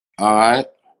All right.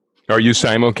 Are you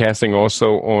simulcasting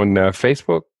also on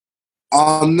Facebook?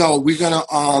 No, we're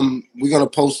gonna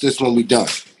post this when we're done.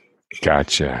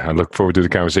 Gotcha. I look forward to the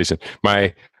conversation.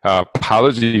 My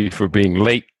apology for being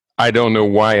late. I don't know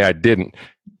why I didn't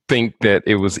think that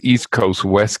it was East Coast,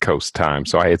 West Coast time.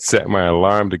 So I had set my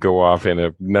alarm to go off in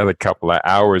another couple of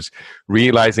hours,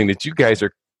 realizing that you guys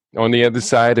are on the other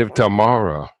side of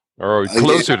tomorrow, or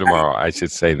closer tomorrow, I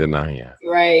should say, than I am.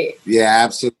 Right. Yeah,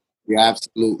 absolutely. Yeah,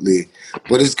 absolutely.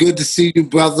 But it's good to see you,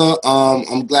 brother.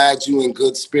 I'm glad you're in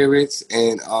good spirits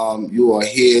and you are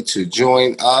here to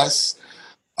join us.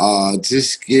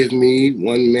 Just give me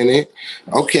 1 minute.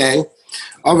 Okay.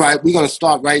 All right. We're going to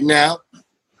start right now.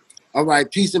 All right.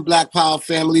 Peace and Black Power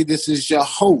family. This is your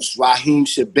host, Raheem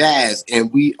Shabazz,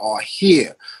 and we are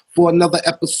here for another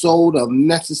episode of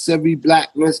Necessary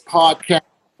Blackness Podcast.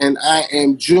 And I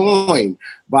am joined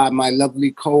by my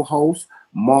lovely co-host,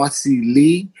 Marcy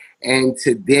Lee. And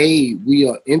today we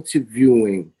are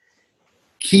interviewing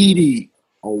Kidi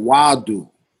Awadu,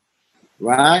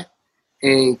 right?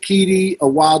 And Kidi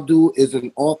Awadu is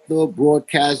an author,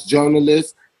 broadcast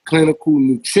journalist, clinical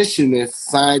nutritionist,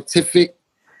 scientific,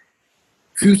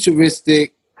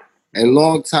 futuristic, and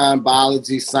longtime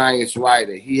biology science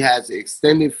writer. He has an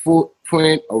extended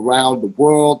footprint around the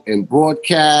world in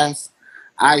broadcast,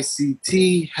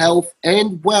 ICT, health,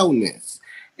 and wellness,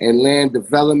 and land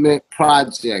development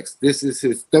projects. This is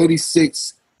his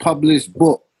 36th published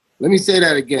book. Let me say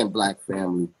that again, Black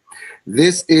family.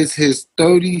 This is his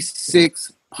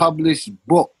 36th published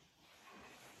book.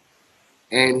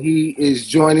 And he is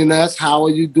joining us. How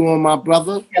are you doing, my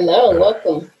brother? Hello,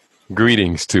 welcome.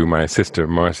 Greetings to my sister,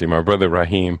 Marcy, my brother,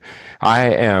 Raheem. I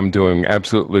am doing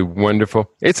absolutely wonderful.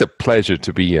 It's a pleasure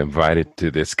to be invited to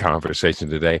this conversation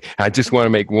today. I just want to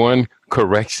make one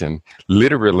correction.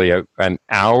 Literally an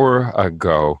hour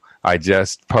ago, I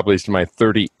just published my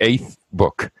 38th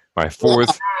book, my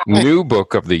fourth new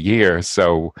book of the year.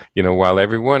 So, while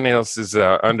everyone else is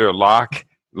under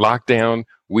lockdown,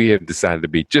 we have decided to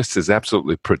be just as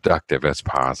absolutely productive as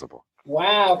possible.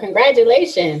 Wow,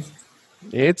 congratulations.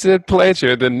 It's a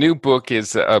pleasure. The new book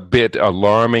is a bit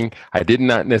alarming. I did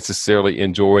not necessarily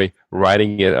enjoy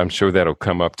writing it. I'm sure that'll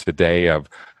come up today.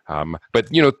 But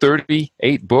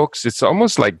 38 books, it's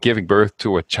almost like giving birth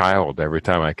to a child every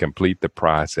time I complete the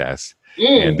process.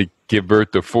 And to give birth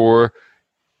to 4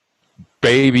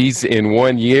 babies in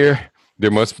 1 year, there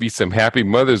must be some happy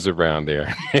mothers around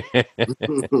there.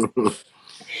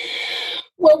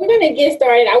 Well, we're going to get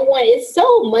started. It's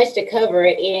so much to cover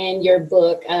in your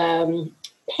book,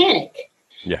 Panic.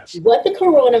 Yes. What the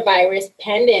coronavirus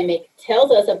pandemic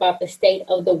tells us about the state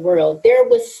of the world. There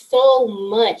was so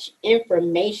much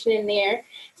information in there.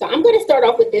 So I'm going to start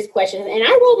off with this question. And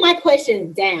I wrote my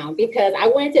questions down because I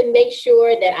wanted to make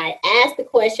sure that I asked the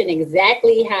question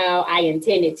exactly how I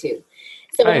intended to.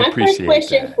 So my first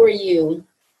question for you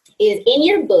is, in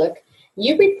your book,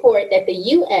 you report that the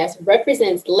U.S.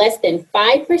 represents less than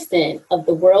 5% of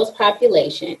the world's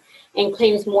population and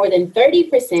claims more than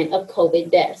 30% of COVID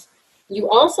deaths. You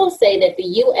also say that the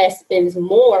U.S. spends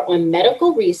more on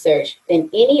medical research than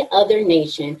any other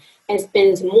nation and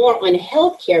spends more on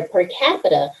healthcare per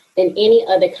capita than any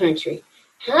other country.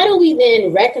 How do we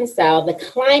then reconcile the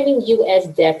climbing U.S.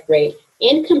 death rate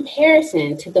in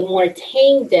comparison to the more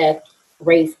tame death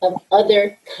rates of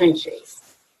other countries?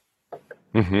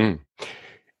 Mm-hmm.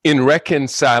 In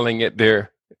reconciling it,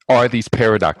 there are these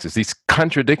paradoxes, these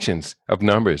contradictions of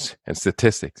numbers and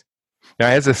statistics. Now,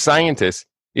 as a scientist,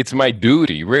 it's my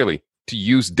duty, really, to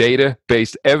use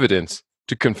data-based evidence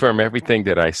to confirm everything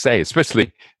that I say,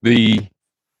 especially the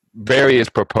various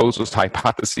proposals,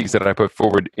 hypotheses that I put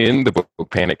forward in the book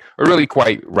Panic are really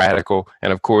quite radical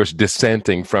and, of course,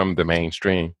 dissenting from the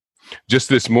mainstream. Just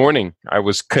this morning, I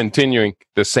was continuing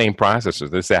the same process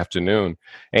this afternoon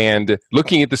and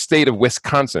looking at the state of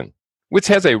Wisconsin, which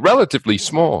has a relatively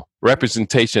small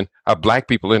representation of Black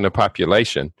people in the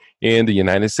population. In the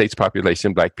United States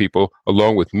population, Black people,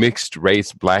 along with mixed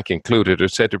race, Black included, are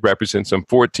said to represent some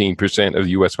 14% of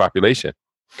the U.S. population.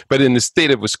 But in the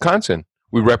state of Wisconsin,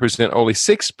 we represent only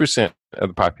 6% of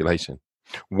the population.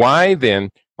 Why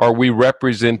then are we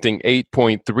representing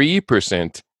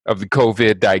 8.3% of the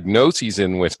COVID diagnoses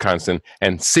in Wisconsin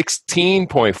and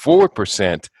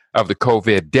 16.4% of the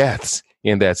COVID deaths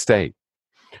in that state?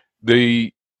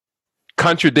 The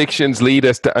contradictions lead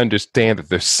us to understand that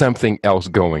there's something else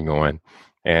going on.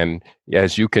 And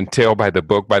as you can tell by the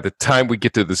book, by the time we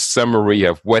get to the summary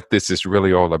of what this is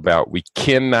really all about, we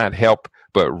cannot help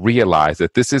but realize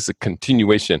that this is a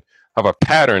continuation of a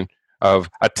pattern of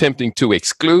attempting to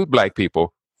exclude Black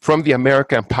people from the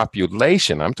American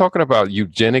population. I'm talking about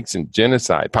eugenics and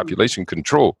genocide, population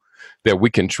control, that we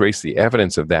can trace the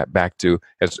evidence of that back to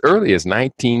as early as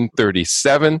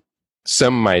 1937.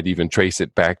 Some might even trace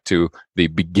it back to the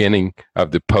beginning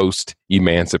of the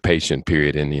post-emancipation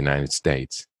period in the United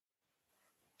States.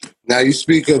 Now, you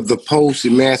speak of the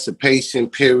post-emancipation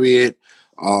period.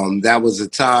 That was a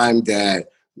time that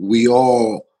we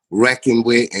all reckon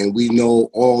with and we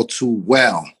know all too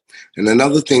well. And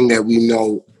another thing that we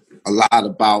know a lot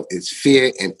about is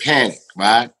fear and panic,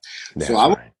 right? That's so I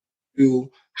want to ask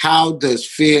you, how does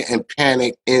fear and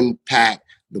panic impact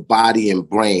the body and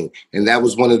brain? And that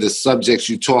was one of the subjects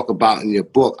you talk about in your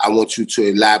book. I want you to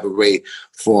elaborate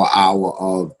for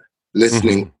our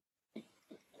listening.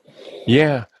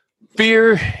 Yeah.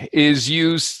 Fear is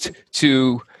used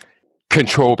to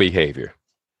control behavior.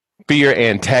 Fear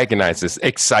antagonizes,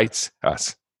 excites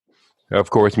us. Of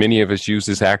course, many of us use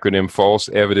this acronym, false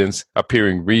evidence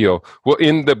appearing real. Well,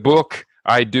 in the book,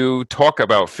 I do talk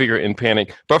about fear and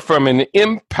panic, but from an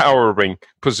empowering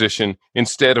position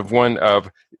instead of one of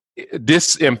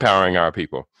disempowering our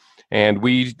people. And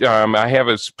I have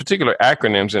a particular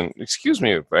acronyms, and excuse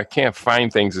me if I can't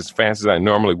find things as fast as I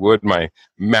normally would. My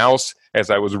mouse, as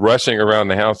I was rushing around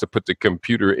the house to put the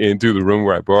computer into the room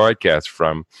where I broadcast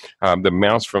from, the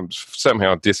mouse from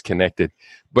somehow disconnected.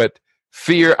 But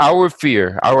fear, our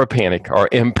panic are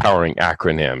empowering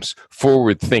acronyms,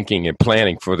 forward thinking and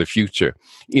planning for the future,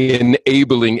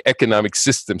 enabling economic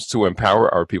systems to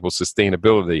empower our people's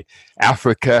sustainability.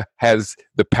 Africa has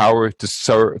the power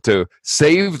to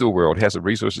save the world, has the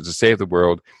resources to save the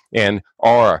world, and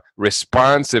our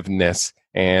responsiveness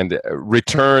and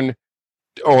return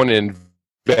on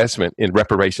investment in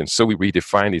reparations. So we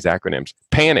redefine these acronyms.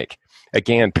 Panic.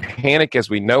 Again, panic as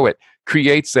we know it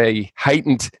creates a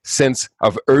heightened sense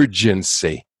of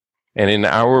urgency. And in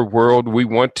our world, we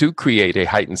want to create a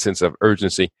heightened sense of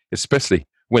urgency, especially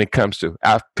when it comes to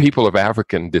our people of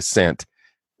African descent,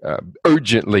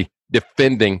 urgently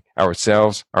defending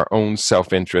ourselves, our own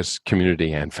self-interest,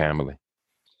 community, and family.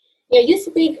 Yeah, you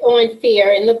speak on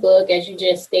fear in the book, as you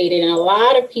just stated, and a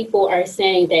lot of people are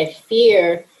saying that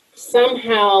fear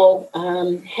somehow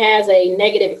has a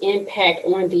negative impact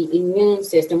on the immune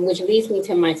system, which leads me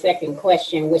to my second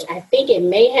question, which I think it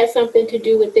may have something to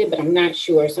do with it, but I'm not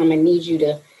sure. So I'm going to need you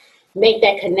to make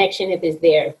that connection if it's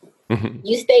there. Mm-hmm.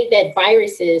 You state that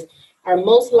viruses are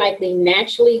most likely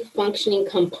naturally functioning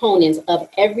components of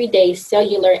everyday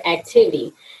cellular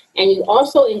activity. And you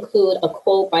also include a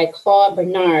quote by Claude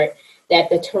Bernard that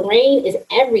the terrain is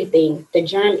everything, the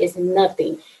germ is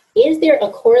nothing. Is there a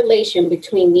correlation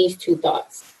between these two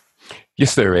thoughts?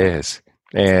 Yes, there is.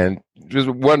 And just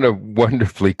a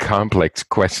wonderfully complex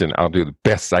question. I'll do the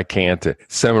best I can to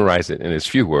summarize it in as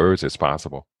few words as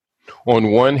possible.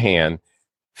 On one hand,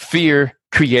 fear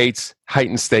creates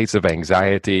heightened states of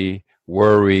anxiety,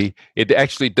 worry. It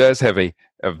actually does have a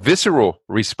visceral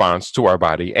response to our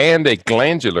body and a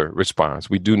glandular response.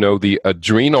 We do know the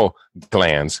adrenal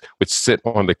glands, which sit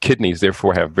on the kidneys,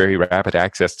 therefore have very rapid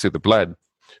access to the blood,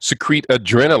 secrete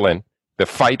adrenaline, the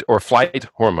fight or flight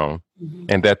hormone,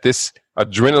 and that this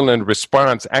adrenaline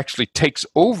response actually takes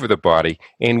over the body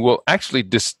and will actually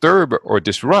disturb or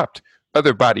disrupt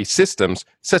other body systems,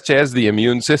 such as the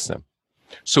immune system.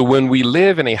 So when we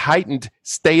live in a heightened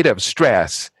state of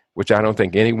stress, which I don't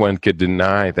think anyone could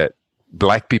deny that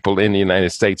Black people in the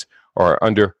United States are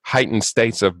under heightened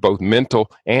states of both mental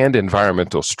and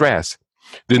environmental stress,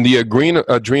 then the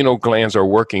adrenal glands are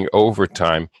working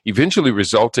overtime, eventually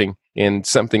resulting in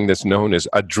something that's known as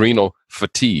adrenal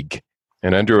fatigue.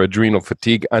 And under adrenal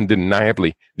fatigue,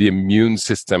 undeniably, the immune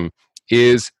system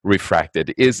is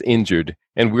refracted, is injured,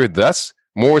 and we're thus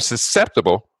more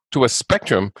susceptible to a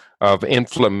spectrum of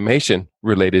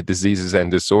inflammation-related diseases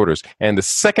and disorders. And the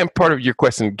second part of your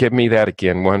question, give me that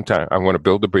again one time. I want to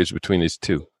build a bridge between these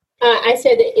two. I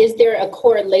said, is there a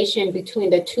correlation between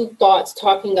the two thoughts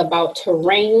talking about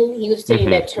terrain? He was saying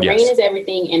that terrain is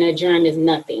everything and a germ is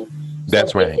nothing.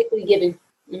 That's right.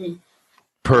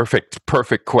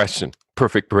 Perfect question.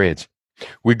 Perfect bridge.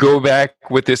 We go back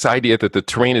with this idea that the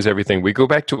terrain is everything. We go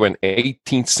back to an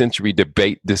 18th century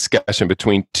debate discussion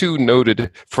between two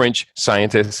noted French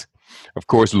scientists. Of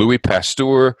course, Louis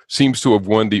Pasteur seems to have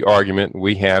won the argument.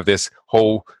 We have this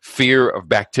whole fear of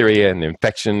bacteria and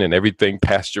infection and everything.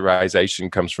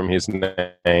 Pasteurization comes from his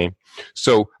name.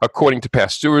 So according to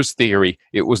Pasteur's theory,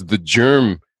 it was the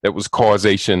germ that was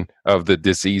causation of the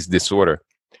disease disorder.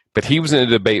 But he was in a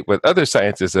debate with other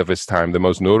scientists of his time, the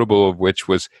most notable of which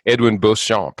was Edwin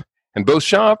Beauchamp. And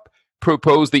Beauchamp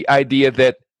proposed the idea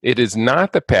that it is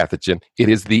not the pathogen, it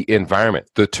is the environment,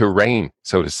 the terrain,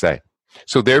 so to say.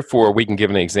 So therefore, we can give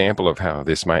an example of how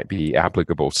this might be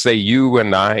applicable. Say you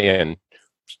and I and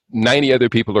 90 other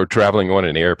people are traveling on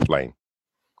an airplane.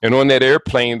 And on that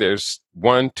airplane, there's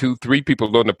 1, 2, 3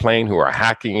 people on the plane who are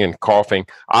hacking and coughing.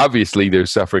 Obviously, they're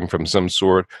suffering from some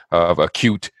sort of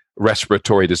acute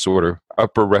respiratory disorder,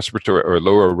 upper respiratory or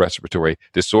lower respiratory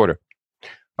disorder.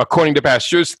 According to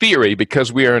Pasteur's theory,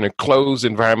 because we are in a closed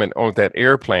environment on that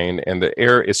airplane and the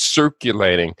air is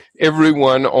circulating,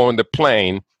 everyone on the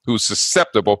plane who's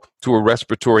susceptible to a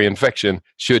respiratory infection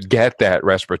should get that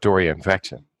respiratory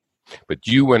infection. But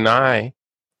you and I,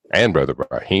 and Brother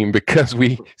Raheem, because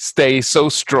we stay so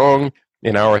strong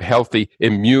in our healthy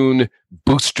immune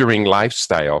boostering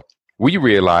lifestyle, we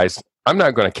realize I'm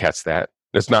not going to catch that.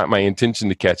 That's not my intention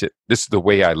to catch it. This is the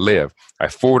way I live. I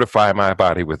fortify my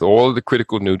body with all of the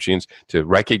critical nutrients to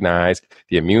recognize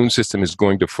the immune system is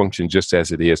going to function just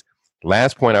as it is.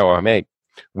 Last point I want to make,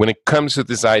 when it comes to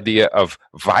this idea of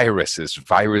viruses,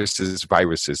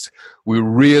 we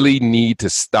really need to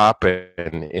stop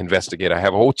and investigate. I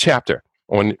have a whole chapter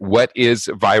on what is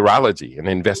virology, an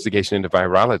investigation into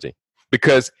virology.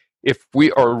 Because if we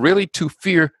are really to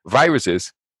fear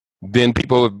viruses, then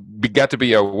people have got to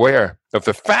be aware of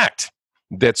the fact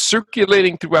that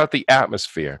circulating throughout the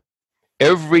atmosphere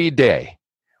every day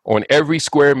on every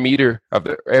square meter of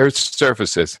the Earth's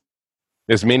surfaces,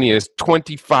 as many as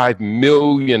 25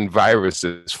 million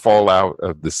viruses fall out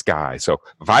of the sky. So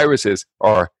viruses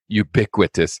are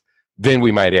ubiquitous. Then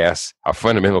we might ask a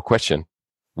fundamental question: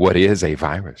 what is a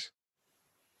virus?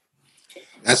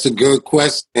 That's a good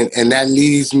question. And that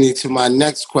leads me to my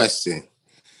next question.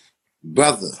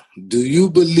 Brother, do you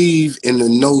believe in the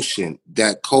notion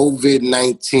that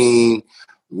COVID-19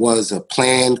 was a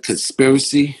planned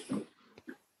conspiracy?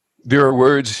 There are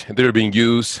words that are being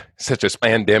used, such as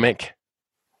pandemic.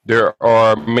 There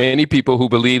are many people who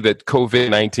believe that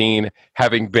COVID-19,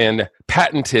 having been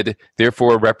patented,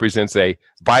 therefore represents a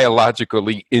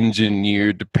biologically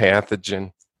engineered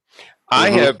pathogen. I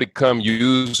have become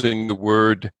using the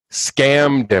word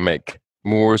scamdemic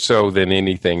more so than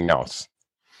anything else.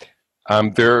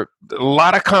 There are a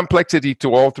lot of complexity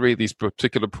to all three of these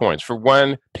particular points. For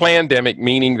one, plandemic,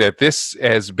 meaning that this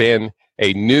has been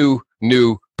a new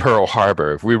Pearl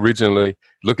Harbor. If we originally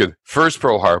look at first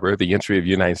Pearl Harbor, the entry of the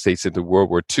United States into World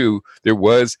War II, there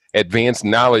was advanced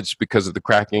knowledge because of the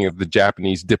cracking of the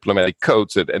Japanese diplomatic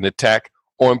codes that an attack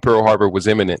on Pearl Harbor was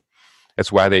imminent.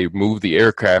 That's why they moved the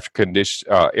aircraft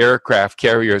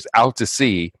carriers out to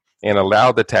sea and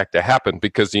allowed the attack to happen,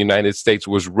 because the United States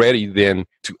was ready then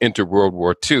to enter World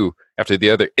War II after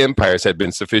the other empires had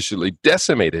been sufficiently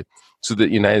decimated so that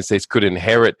the United States could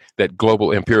inherit that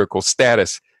global empirical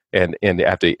status and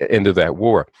at the end of that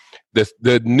war.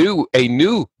 A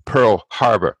new Pearl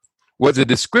Harbor was a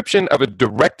description of a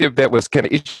directive that was kind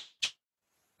of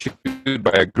issued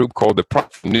by a group called the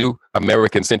New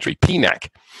American Century, PNAC,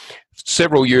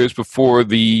 several years before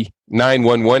the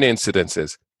 9/11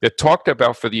 incidences, that talked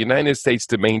about for the United States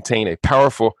to maintain a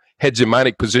powerful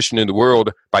hegemonic position in the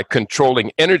world by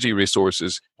controlling energy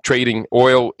resources, trading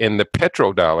oil in the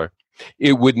petrodollar.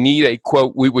 It would need a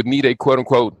quote, we would need a quote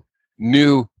unquote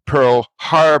new Pearl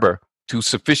Harbor to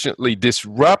sufficiently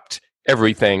disrupt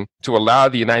everything to allow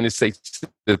the United States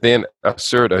to then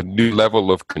assert a new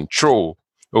level of control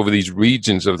over these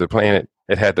regions of the planet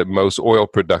that had the most oil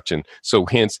production. So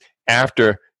hence,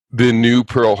 after the new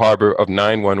Pearl Harbor of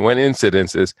 9/11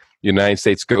 incidences, the United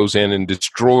States goes in and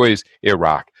destroys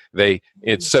Iraq. They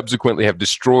subsequently have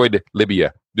destroyed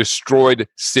Libya, destroyed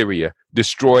Syria,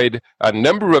 destroyed a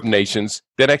number of nations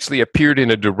that actually appeared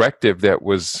in a directive that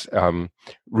was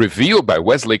revealed by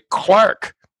Wesley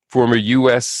Clark, former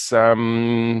U.S.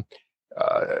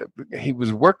 He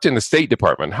worked in the State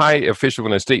Department, high official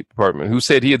in the State Department, who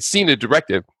said he had seen a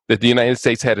directive that the United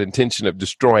States had intention of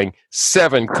destroying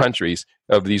 7 countries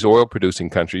of these oil-producing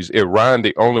countries. Iran,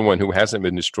 the only one who hasn't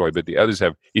been destroyed, but the others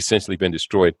have essentially been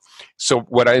destroyed. So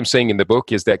what I'm saying in the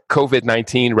book is that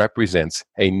COVID-19 represents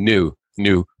a new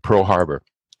Pearl Harbor,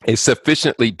 a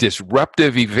sufficiently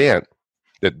disruptive event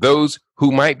that those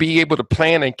who might be able to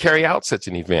plan and carry out such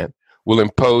an event will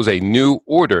impose a new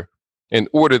order, an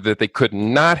order that they could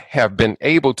not have been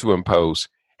able to impose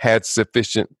had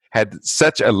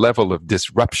such a level of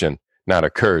disruption not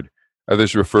occurred.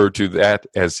 Others refer to that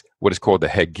as what is called the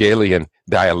Hegelian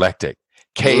dialectic: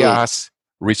 chaos,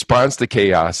 response to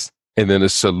chaos, and then a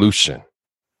solution.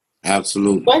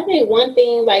 Absolutely. One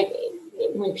thing, like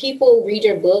when people read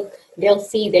your book, they'll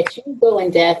see that you go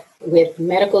in depth with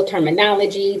medical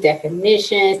terminology,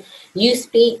 definitions. You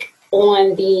speak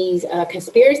on these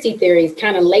conspiracy theories,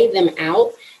 kind of lay them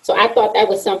out. So I thought that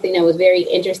was something that was very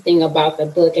interesting about the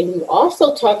book. And you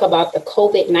also talk about the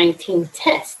COVID-19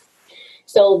 test.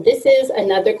 So this is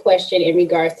another question in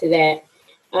regards to that.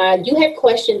 You have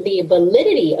questioned the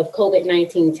validity of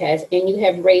COVID-19 tests, and you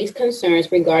have raised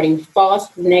concerns regarding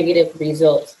false negative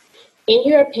results. In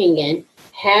your opinion,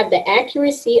 have the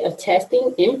accuracy of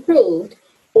testing improved,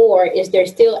 or is there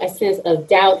still a sense of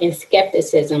doubt and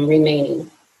skepticism remaining?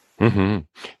 Mm-hmm.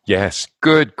 Yes,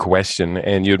 good question.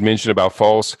 And you had mentioned about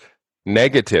false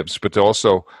negatives, but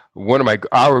also one of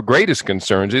our greatest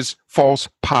concerns is false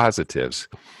positives.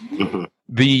 Mhm.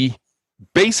 The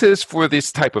basis for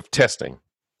this type of testing,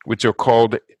 which are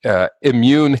called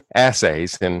immune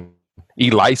assays, and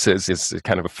ELISAs is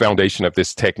kind of a foundation of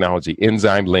this technology,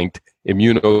 enzyme-linked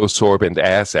immunosorbent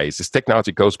assays. This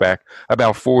technology goes back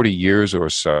about 40 years or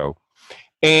so.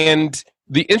 And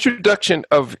the introduction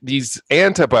of these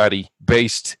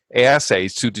antibody-based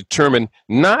assays to determine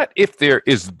not if there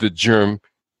is the germ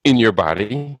in your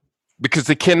body, because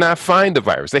they cannot find the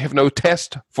virus. They have no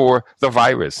test for the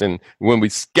virus. And when we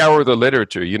scour the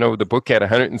literature, the book had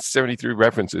 173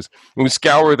 references. When we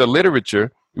scour the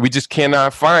literature, we just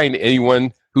cannot find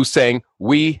anyone who's saying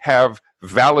we have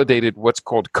validated what's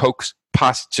called Koch's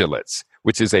postulates,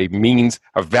 which is a means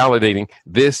of validating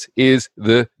this is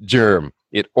the germ.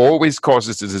 It always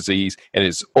causes the disease, and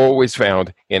it's always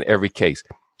found in every case.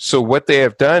 So what they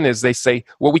have done is they say,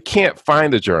 well, we can't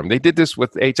find the germ. They did this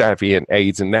with HIV and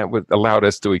AIDS, and that allowed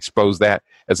us to expose that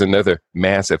as another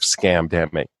massive scam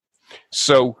demic.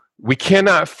 So we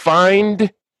cannot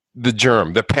find the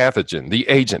germ, the pathogen, the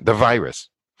agent, the virus.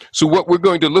 So what we're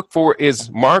going to look for is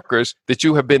markers that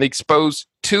you have been exposed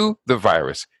to the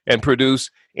virus and produce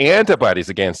antibodies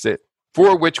against it,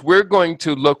 for which we're going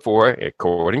to look for,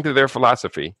 according to their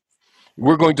philosophy,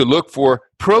 we're going to look for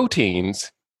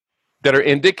proteins that are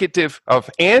indicative of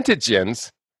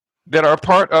antigens that are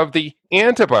part of the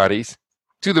antibodies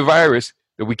to the virus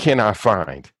that we cannot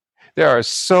find. There are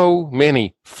so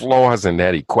many flaws in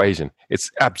that equation. It's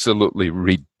absolutely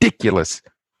ridiculous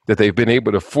that they've been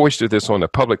able to foist this on the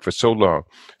public for so long.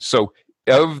 So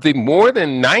of the more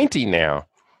than 90 now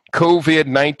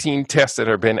COVID-19 tests that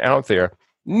have been out there,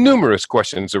 numerous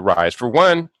questions arise. For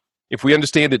one, if we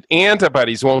understand that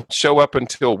antibodies won't show up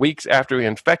until weeks after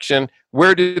infection,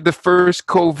 where did the first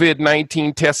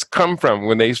COVID-19 tests come from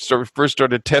when they first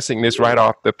started testing this right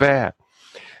off the bat?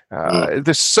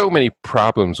 There's so many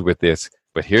problems with this,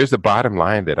 but here's the bottom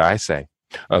line that I say.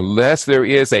 Unless there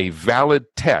is a valid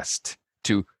test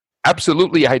to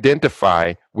absolutely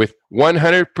identify with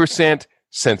 100%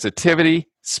 sensitivity,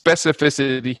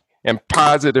 specificity, and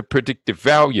positive predictive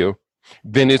value,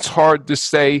 then it's hard to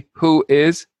say who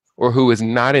is or who is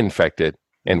not infected.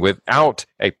 And without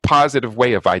a positive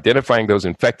way of identifying those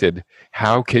infected,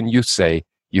 how can you say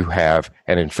you have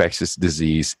an infectious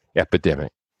disease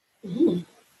epidemic?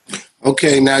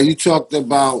 Okay, now you talked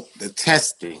about the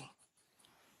testing.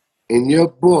 In your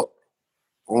book,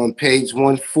 on page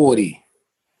 140,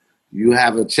 you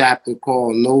have a chapter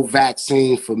called No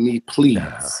Vaccine for Me, Please.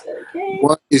 Okay.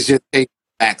 What is your take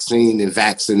on vaccine and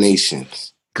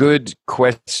vaccinations? Good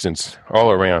questions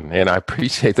all around. And I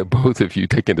appreciate the both of you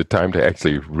taking the time to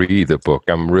actually read the book.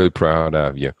 I'm really proud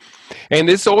of you. And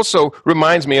this also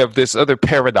reminds me of this other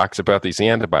paradox about these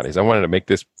antibodies. I wanted to make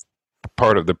this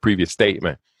part of the previous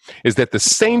statement, is that the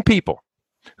same people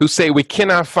who say we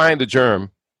cannot find the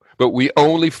germ, but we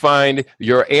only find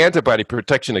your antibody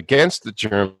protection against the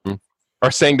germ,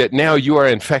 are saying that now you are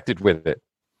infected with it.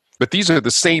 But these are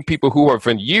the same people who have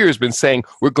for years been saying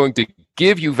we're going to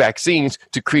give you vaccines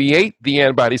to create the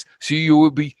antibodies so you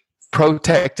will be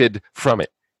protected from it.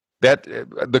 That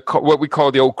what we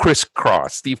call the old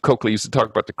crisscross. Steve Coakley used to talk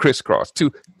about the crisscross.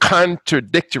 Two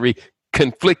contradictory,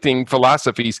 conflicting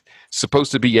philosophies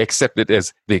supposed to be accepted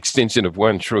as the extension of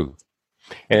one truth.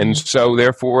 And so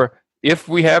therefore, if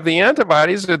we have the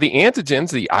antibodies or the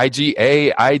antigens, the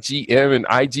IgA, IgM, and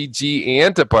IgG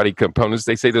antibody components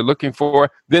they say they're looking for,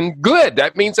 then good.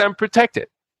 That means I'm protected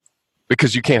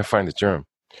because you can't find the germ.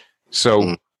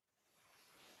 So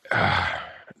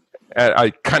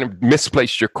I kind of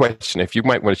misplaced your question. If you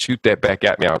might want to shoot that back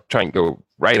at me, I'll try and go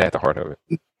right at the heart of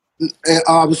it.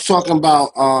 I was talking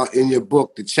about in your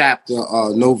book, the chapter,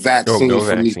 No Vaccine No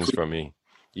for vaccines Me. for me.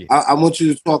 Yeah. I want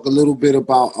you to talk a little bit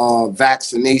about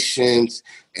vaccinations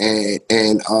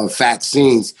and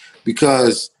vaccines,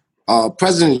 because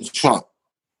President Trump,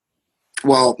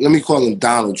 well, let me call him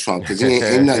Donald Trump, because he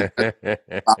ain't nothing,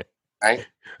 right?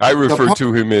 I refer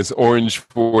to him as Orange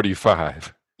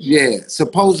 45. Yeah,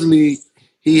 supposedly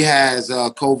he has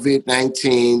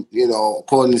COVID-19. You know,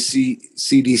 according to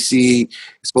CDC,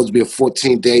 it's supposed to be a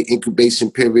 14-day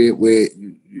incubation period where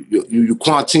you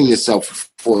quarantine yourself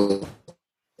for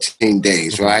 14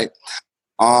 days, right?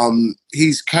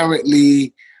 He's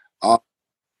currently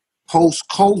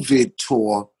post-COVID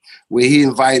tour where he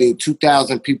invited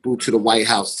 2,000 people to the White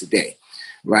House today,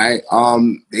 right?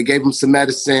 They gave him some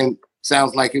medicine.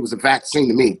 Sounds like it was a vaccine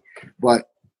to me, but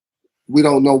we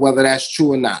don't know whether that's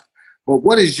true or not. But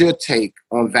what is your take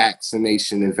on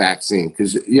vaccination and vaccine?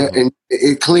 Because and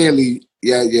it clearly,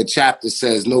 your chapter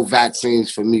says no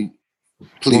vaccines for me,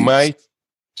 please. Well,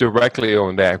 directly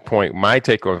on that point, my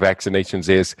take on vaccinations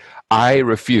is I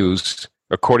refuse,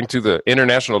 according to the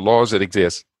international laws that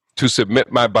exist, to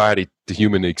submit my body to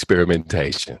human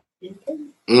experimentation.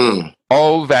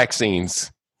 All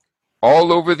vaccines,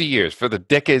 all over the years, for the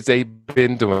decades they've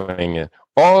been doing it,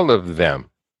 all of them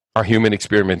are human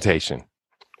experimentation,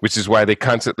 which is why they're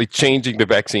constantly changing the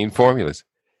vaccine formulas.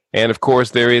 And of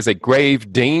course, there is a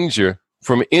grave danger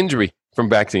from injury from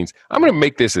vaccines. I'm going to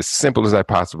make this as simple as I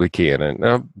possibly can.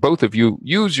 And both of you,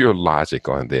 use your logic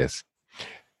on this.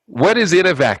 What is in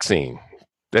a vaccine?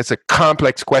 That's a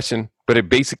complex question, but it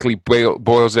basically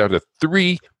boils down to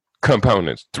three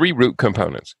root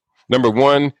components. Number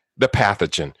one, the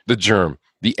pathogen, the germ,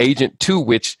 the agent to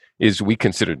which is we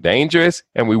consider dangerous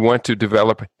and we want to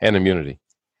develop an immunity.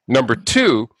 Number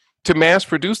two, to mass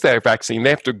produce that vaccine, they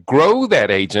have to grow that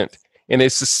agent in a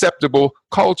susceptible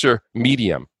culture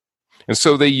medium. And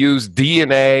so they use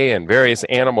DNA and various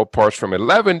animal parts from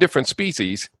 11 different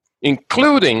species,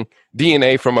 including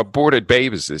DNA from aborted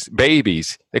babies.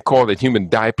 They call it human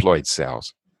diploid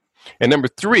cells. And number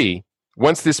three,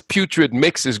 once this putrid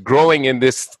mix is growing in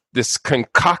this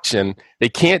concoction, they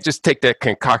can't just take that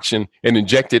concoction and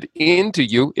inject it into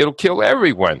you. It'll kill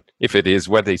everyone if it is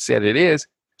what they said it is.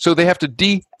 So they have to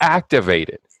deactivate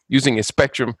it using a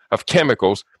spectrum of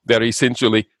chemicals that are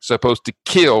essentially supposed to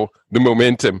kill the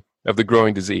momentum of the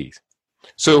growing disease.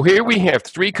 So here we have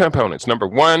three components. Number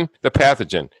one, the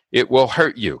pathogen. It will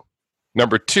hurt you.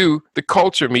 Number two, the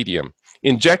culture medium.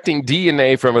 Injecting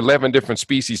DNA from 11 different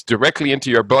species directly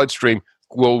into your bloodstream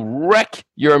will wreck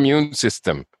your immune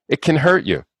system. It can hurt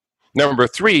you. Number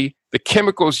three, the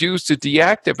chemicals used to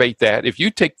deactivate that, if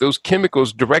you take those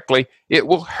chemicals directly, it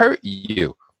will hurt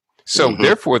you. So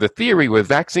therefore, the theory with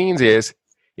vaccines is,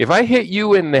 if I hit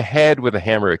you in the head with a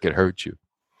hammer, it could hurt you.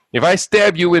 If I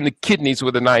stab you in the kidneys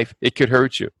with a knife, it could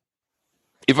hurt you.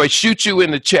 If I shoot you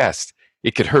in the chest,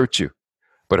 it could hurt you.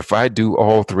 But if I do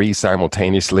all three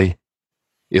simultaneously,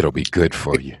 it'll be good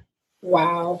for you.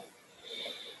 Wow.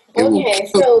 Okay,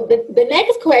 so the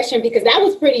next question, because that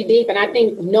was pretty deep, and I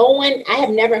think I have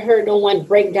never heard no one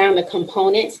break down the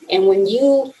components. And when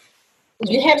you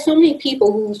have so many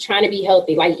people who's trying to be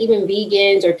healthy, like even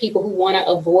vegans or people who want to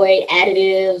avoid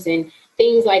additives and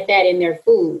things like that in their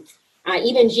foods,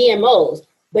 even GMOs.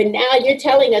 But now you're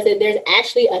telling us that there's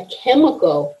actually a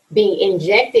chemical being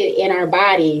injected in our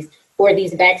bodies for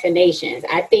these vaccinations.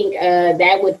 I think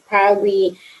that would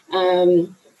probably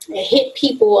hit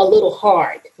people a little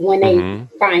hard when they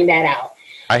find that out.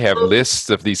 I have lists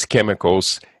of these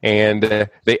chemicals, and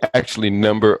they actually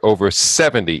number over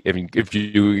 70 if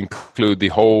you include the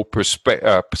whole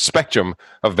spectrum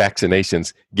of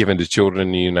vaccinations given to children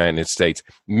in the United States.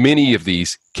 Many of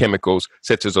these chemicals,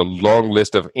 such as a long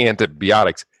list of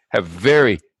antibiotics, have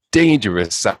very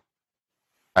dangerous side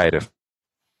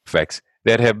effects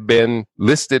that have been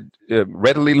listed,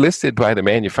 readily listed by the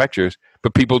manufacturers,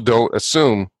 but people don't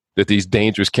assume that these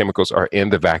dangerous chemicals are in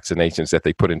the vaccinations that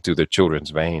they put into their children's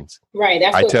veins. Right.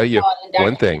 That's I tell you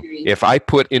one thing. If I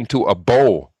put into a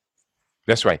bowl,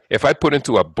 that's right. If I put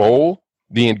into a bowl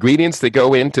the ingredients that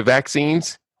go into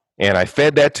vaccines and I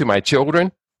fed that to my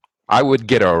children, I would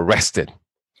get arrested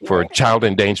for child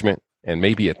endangerment and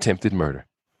maybe attempted murder.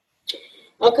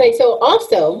 Okay, so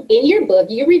also in your book,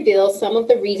 you reveal some of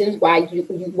the reasons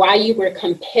why you were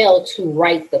compelled to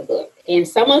write the book. And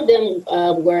some of them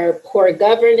were poor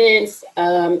governance,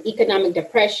 economic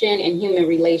depression, and human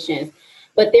relations.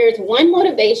 But there's one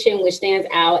motivation which stands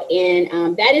out,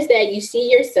 and that is that you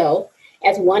see yourself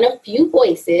as one of few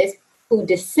voices who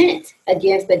dissent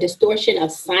against the distortion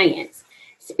of science.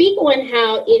 Speak on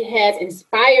how it has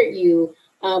inspired you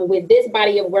with this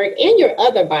body of work and your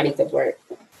other bodies of work.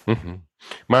 Mm-hmm.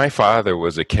 My father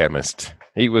was a chemist.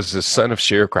 He was the son of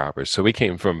sharecroppers, so we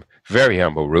came from very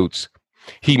humble roots.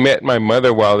 He met my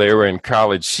mother while they were in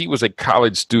college. She was a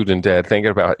college student at, I think,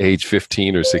 about age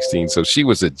 15 or 16, so she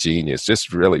was a genius,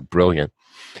 just really brilliant.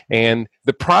 And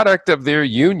the product of their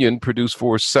union produced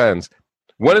 4 sons.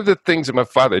 One of the things that my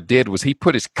father did was he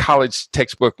put his college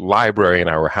textbook library in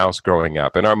our house growing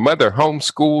up, and our mother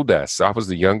homeschooled us. I was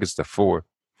the youngest of four.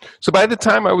 So by the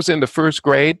time I was in the first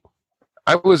grade,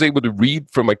 I was able to read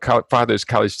from my father's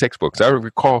college textbooks. I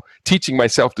recall teaching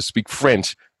myself to speak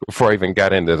French before I even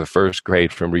got into the first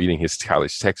grade from reading his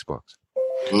college textbooks.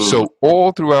 So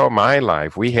all throughout my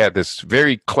life, we had this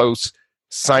very close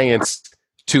science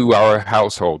to our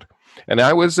household. And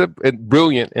I was a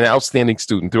brilliant and outstanding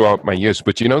student throughout my years.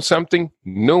 But you know something?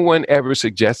 No one ever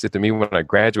suggested to me when I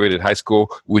graduated high school,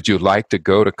 would you like to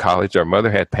go to college? Our mother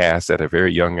had passed at a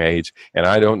very young age. And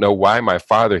I don't know why my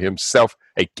father himself,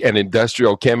 an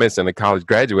industrial chemist and a college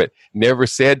graduate, never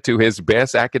said to his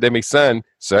best academic son,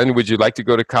 would you like to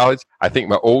go to college? I think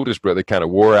my oldest brother kind of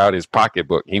wore out his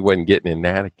pocketbook. He wasn't getting in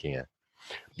that again.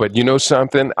 But you know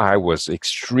something? I was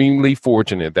extremely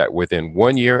fortunate that within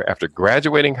 1 year after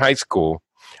graduating high school,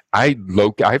 I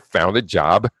found a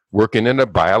job working in a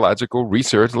biological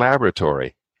research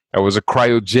laboratory. I was a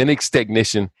cryogenics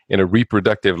technician in a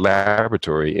reproductive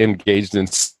laboratory engaged in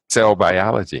cell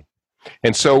biology.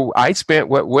 And so I spent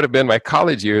what would have been my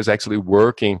college years actually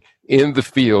working in the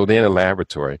field in a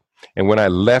laboratory. And when I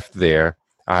left there,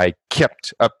 I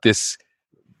kept up this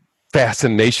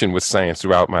fascination with science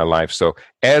throughout my life. So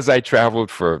as I traveled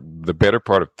for the better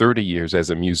part of 30 years as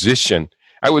a musician,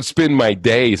 I would spend my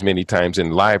days many times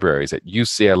in libraries at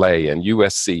UCLA and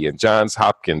USC and Johns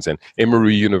Hopkins and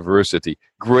Emory University,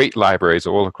 great libraries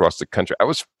all across the country. I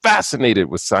was fascinated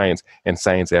with science and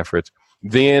science efforts.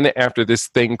 Then after this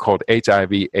thing called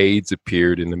HIV/AIDS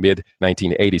appeared in the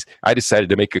mid-1980s, I decided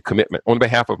to make a commitment on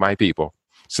behalf of my people.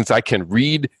 Since I can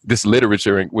read this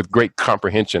literature with great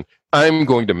comprehension, I'm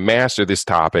going to master this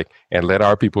topic and let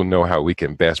our people know how we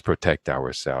can best protect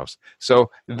ourselves.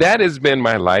 So that has been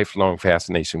my lifelong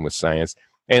fascination with science.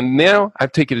 And now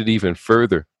I've taken it even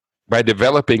further by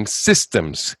developing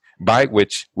systems by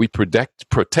which we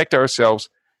protect ourselves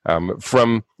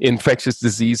from infectious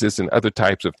diseases and other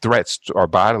types of threats or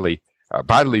bodily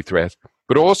threats,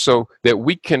 but also that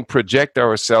we can project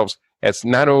ourselves as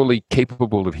not only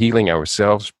capable of healing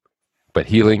ourselves, but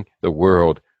healing the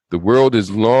world. The world has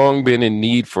long been in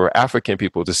need for African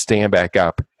people to stand back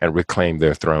up and reclaim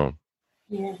their throne.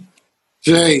 Yeah.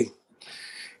 Jay,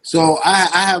 so I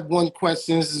have one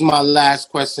question. This is my last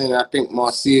question. I think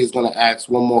Marcia is going to ask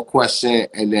one more question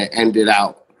and then end it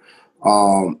out.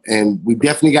 And we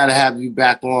definitely got to have you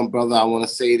back on, brother. I want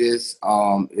to say this.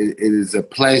 It is a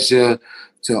pleasure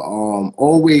to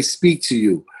always speak to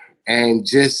you and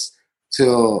just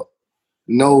to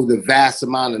know the vast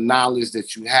amount of knowledge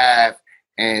that you have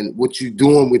and what you're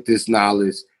doing with this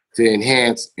knowledge to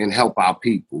enhance and help our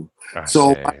people.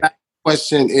 So my last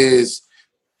question is,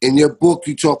 in your book,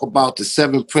 you talk about the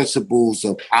 7 principles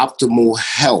of optimal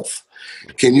health.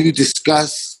 Can you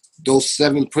discuss those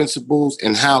 7 principles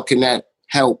and how can that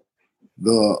help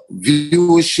the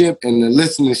viewership and the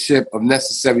listenership of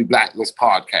Necessary Blackness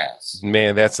podcast?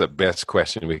 Man, that's the best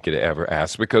question we could ever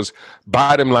ask, because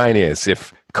bottom line is,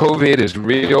 if COVID is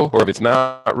real or if it's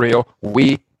not real,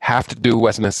 we have to do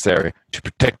what's necessary to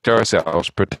protect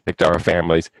ourselves, protect our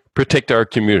families, protect our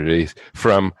communities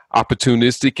from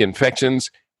opportunistic infections,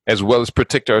 as well as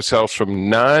protect ourselves from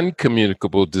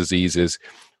non-communicable diseases,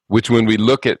 which when we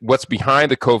look at what's behind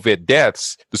the COVID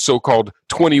deaths, the so-called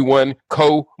 21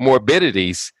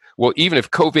 comorbidities, well, even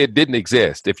if COVID didn't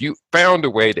exist, if you found a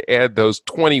way to add those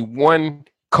 21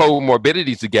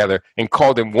 comorbidities together and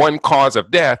call them one cause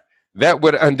of death, that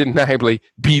would undeniably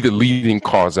be the leading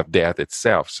cause of death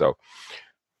itself. So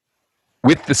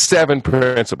with the 7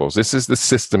 principles, this is the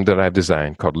system that I've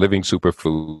designed called Living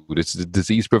Superfood. It's the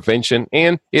disease prevention,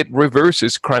 and it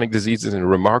reverses chronic diseases in a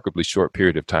remarkably short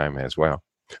period of time as well.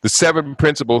 The 7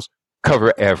 principles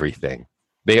cover everything.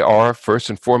 They are, first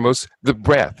and foremost, the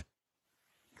breath.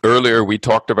 Earlier, we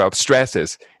talked about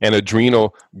stresses and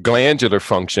adrenal glandular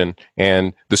function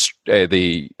and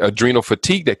the adrenal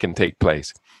fatigue that can take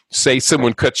place. Say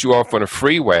someone cuts you off on a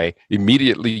freeway,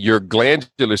 immediately your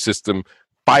glandular system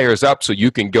fires up so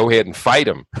you can go ahead and fight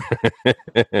them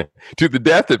to the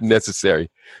death if necessary.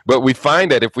 But we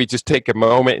find that if we just take a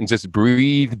moment and just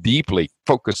breathe deeply,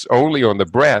 focus only on the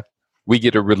breath, we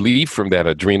get a relief from that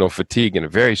adrenal fatigue in a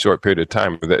very short period of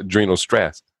time, the adrenal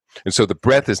stress. And so the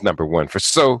breath is number 1 for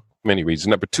so many reasons.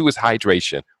 Number 2 is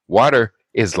hydration. Water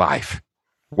is life.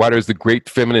 Water is the great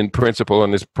feminine principle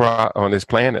on this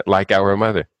planet, like our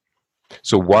mother.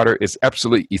 So water is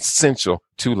absolutely essential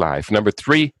to life. Number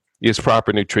 3 is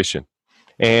proper nutrition.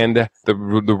 And the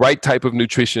right type of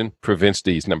nutrition prevents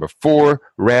these. Number 4,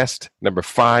 rest. Number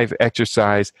 5,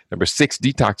 exercise. Number 6,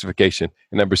 detoxification.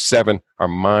 And number 7, our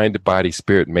mind, body,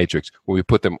 spirit matrix. When we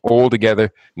put them all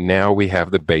together, now we have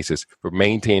the basis for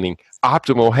maintaining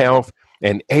optimal health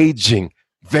and aging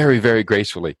very, very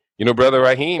gracefully. You know, Brother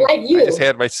Raheem, like you. I just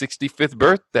had my 65th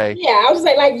birthday. Yeah, I was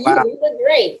like you. Wow. You look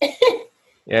great.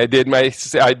 Yeah,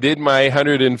 I did my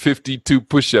 152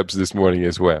 push-ups this morning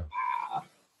as well.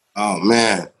 Oh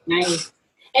man. Nice.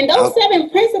 And those 7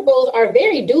 principles are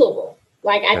very doable.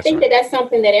 Like I think that's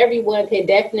something that everyone could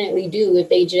definitely do if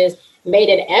they just made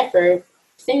an effort.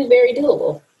 Seems very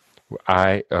doable.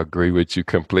 I agree with you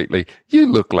completely. You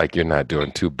look like you're not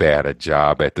doing too bad a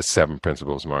job at the 7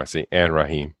 principles, Marcy and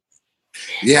Raheem.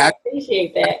 Yeah, I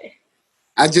appreciate that.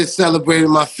 I just celebrated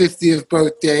my 50th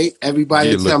birthday. Everybody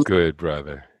You tell look me good,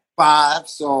 brother. 5,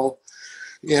 so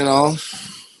you know.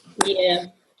 Yeah.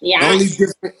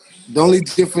 The only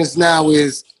difference now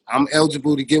is I'm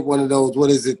eligible to get one of those.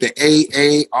 What is it? The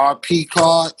AARP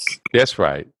cards. That's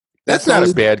right. That's That's not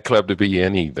only- a bad club to be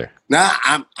in either. Nah,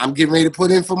 I'm getting ready to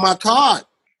put in for my card.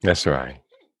 That's right.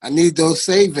 I need those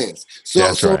savings.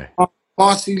 That's right.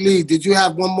 Marcy Lee, did you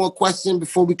have one more question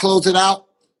before we close it out?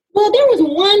 Well, there was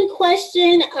one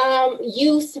question.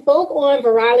 You spoke on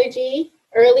virology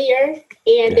earlier,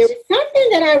 and there was something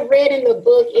that I read in the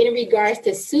book in regards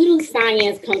to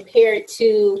pseudoscience compared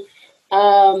to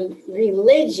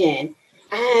religion.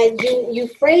 You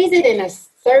phrase it in a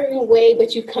certain way,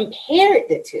 but you compared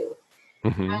the two.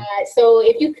 Mm-hmm. So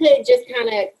if you could just kind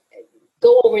of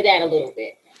go over that a little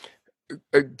bit.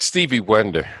 Stevie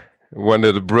Wonder, one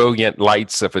of the brilliant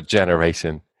lights of a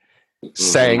generation,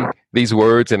 sang these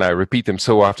words, and I repeat them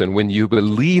so often. When you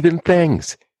believe in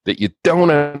things that you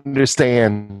don't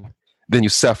understand, then you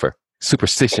suffer.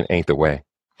 Superstition ain't the way.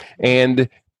 And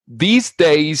these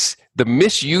days, the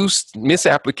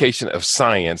misapplication of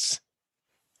science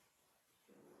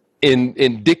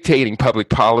in dictating public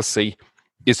policy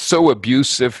is so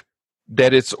abusive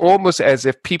that it's almost as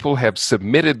if people have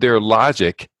submitted their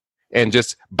logic and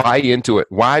just buy into it.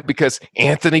 Why? Because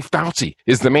Anthony Fauci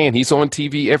is the man. He's on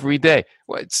TV every day.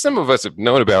 Well, some of us have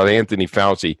known about Anthony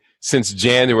Fauci since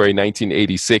January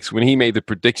 1986, when he made the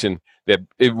prediction that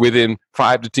within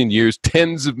 5 to 10 years,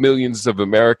 tens of millions of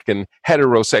American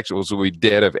heterosexuals will be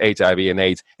dead of HIV and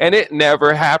AIDS. And it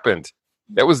never happened.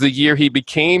 That was the year he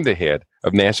became the head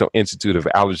of National Institute of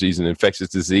Allergies and Infectious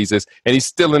Diseases, and he's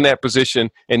still in that position.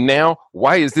 And now,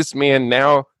 why is this man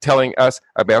now telling us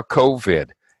about COVID?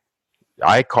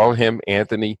 I call him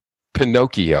Anthony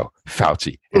Pinocchio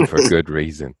Fauci, and for good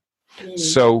reason.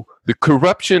 So the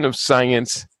corruption of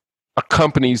science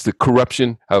accompanies the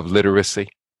corruption of literacy.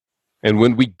 And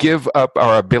when we give up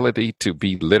our ability to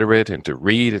be literate and to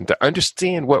read and to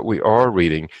understand what we are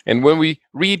reading, and when we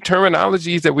read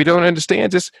terminologies that we don't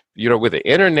understand, just, with the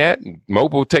internet and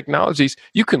mobile technologies,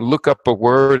 you can look up a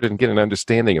word and get an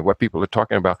understanding of what people are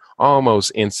talking about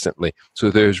almost instantly.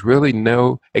 So there's really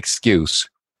no excuse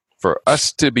for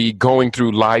us to be going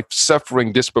through life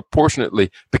suffering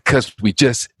disproportionately because we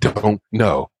just don't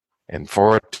know. And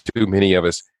far too many of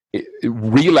us,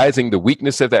 realizing the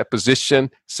weakness of that position,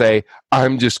 say,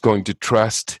 I'm just going to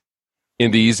trust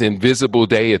in these invisible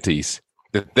deities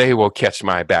that they will catch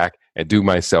my back and do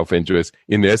my self-interest,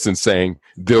 in essence saying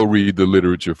they'll read the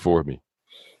literature for me.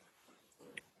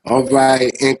 All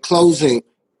right. In closing,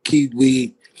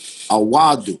 Kiwi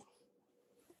Awadu.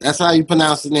 That's how you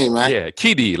pronounce the name, right? Yeah,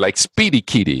 Kidi, like Speedy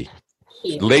Kidi.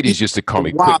 Ladies used to call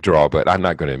me Quick Draw, but I'm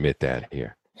not going to admit that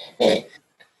here.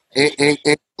 In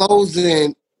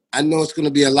closing, I know it's going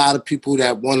to be a lot of people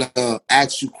that want to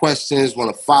ask you questions,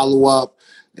 want to follow up,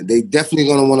 and they definitely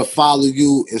going to want to follow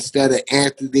you instead of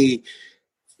Anthony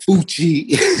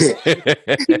Fauci.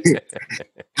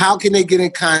 How can they get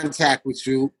in contact with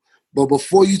you? But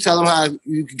before you tell them how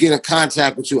you can get in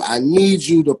contact with you, I need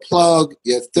you to plug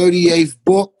your 38th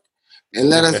book and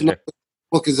let us know what the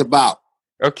book is about.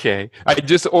 Okay. I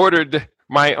just ordered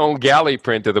my own galley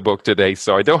print of the book today,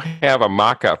 so I don't have a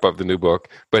mock-up of the new book,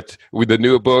 but with the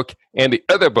new book and the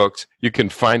other books, you can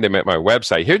find them at my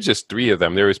website. Here's just 3 of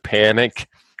them. There is Panic,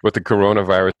 what the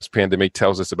coronavirus pandemic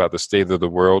tells us about the state of the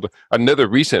world. Another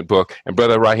recent book, and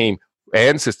Brother Raheem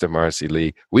and Sister Marcy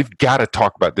Lee, we've got to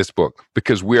talk about this book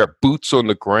because we are boots on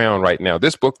the ground right now.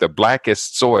 This book, The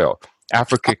Blackest Soil,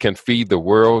 Africa Can Feed the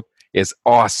World, is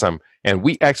awesome. And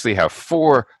we actually have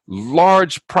 4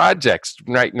 large projects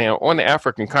right now on the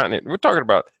African continent. We're talking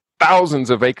about thousands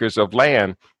of acres of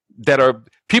land that are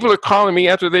People are calling me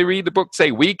after they read the book,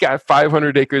 say, we got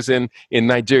 500 acres in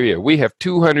Nigeria. We have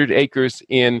 200 acres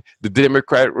in the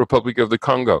Democratic Republic of the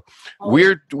Congo. Oh.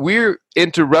 We're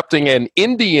interrupting an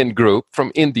Indian group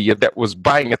from India that was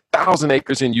buying 1,000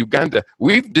 acres in Uganda.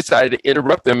 We've decided to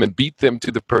interrupt them and beat them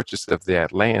to the purchase of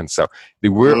that land. So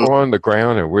we're on the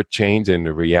ground and we're changing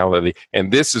the reality.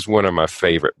 And this is one of my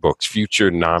favorite books,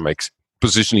 Futurenomics,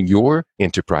 Positioning Your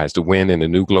Enterprise to Win in a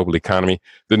New Global Economy.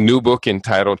 The new book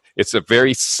entitled, it's a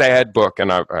very sad book,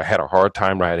 and I had a hard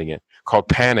time writing it, called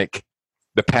Panic.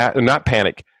 Not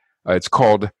Panic. It's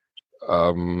called,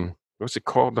 what's it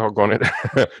called? Doggone it.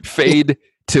 Fade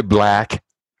to Black,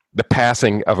 The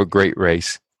Passing of a Great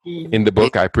Race. In the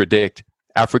book, I predict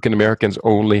African Americans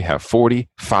only have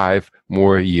 45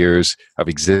 more years of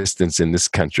existence in this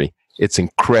country. It's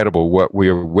incredible what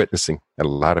we're witnessing, and a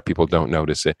lot of people don't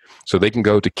notice it. So they can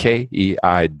go to KEIDI.biz.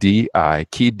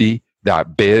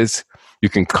 You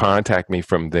can contact me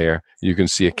from there. You can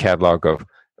see a catalog of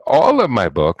all of my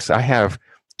books. I have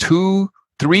 2-3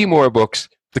 more books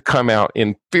to come out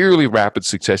in fairly rapid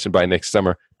succession by next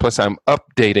summer. Plus, I'm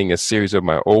updating a series of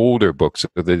my older books so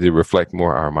that they reflect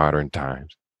more our modern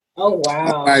times. Oh,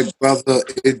 wow. All right, brother.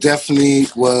 It definitely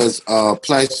was a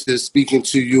pleasure speaking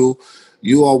to you.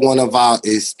 You are one of our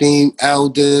esteemed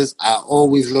elders. I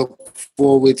always look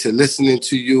forward to listening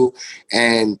to you,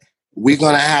 and we're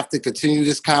gonna have to continue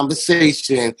this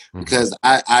conversation because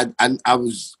I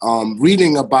was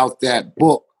reading about that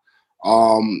book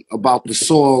about the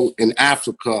soil in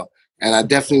Africa, and I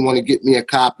definitely want to get me a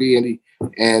copy,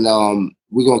 and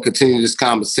we're gonna continue this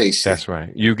conversation. That's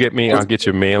right. You get me. I'll get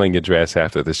your mailing address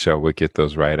after the show. We'll get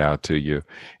those right out to you,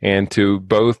 and to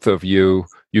both of you.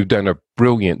 You've done a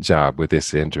brilliant job with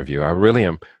this interview. I really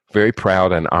am very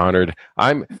proud and honored.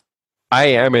 I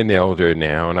am an elder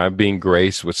now, and I'm being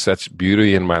graced with such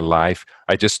beauty in my life.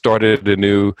 I just started a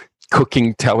new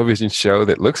cooking television show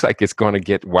that looks like it's going to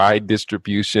get wide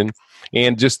distribution.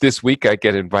 And just this week, I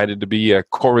get invited to be a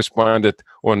correspondent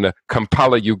on the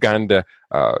Kampala, Uganda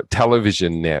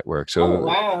television network. So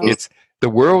it's the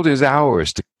world is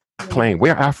ours to claim.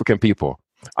 We're African people.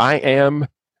 I am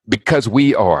because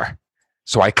we are.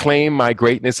 So I claim my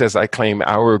greatness as I claim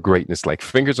our greatness, like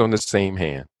fingers on the same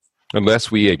hand.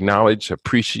 Unless we acknowledge,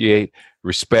 appreciate,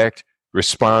 respect,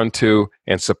 respond to,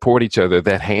 and support each other,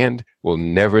 that hand will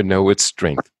never know its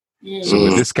strength. So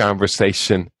with this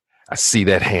conversation, I see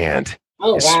that hand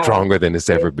is stronger than it's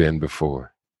ever been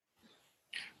before.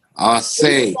 I'll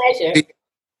say.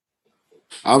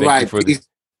 All right.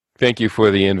 Thank you for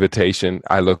the invitation.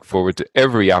 I look forward to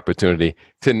every opportunity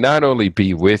to not only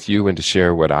be with you and to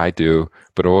share what I do,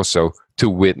 but also to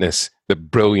witness the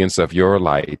brilliance of your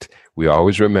light. We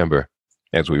always remember,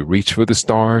 as we reach for the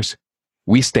stars,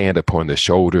 we stand upon the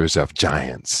shoulders of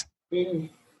giants.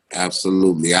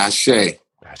 Absolutely. Ashe.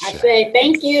 Ashe.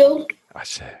 Thank you.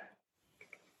 Ashe.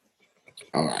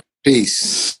 All right.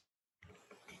 Peace.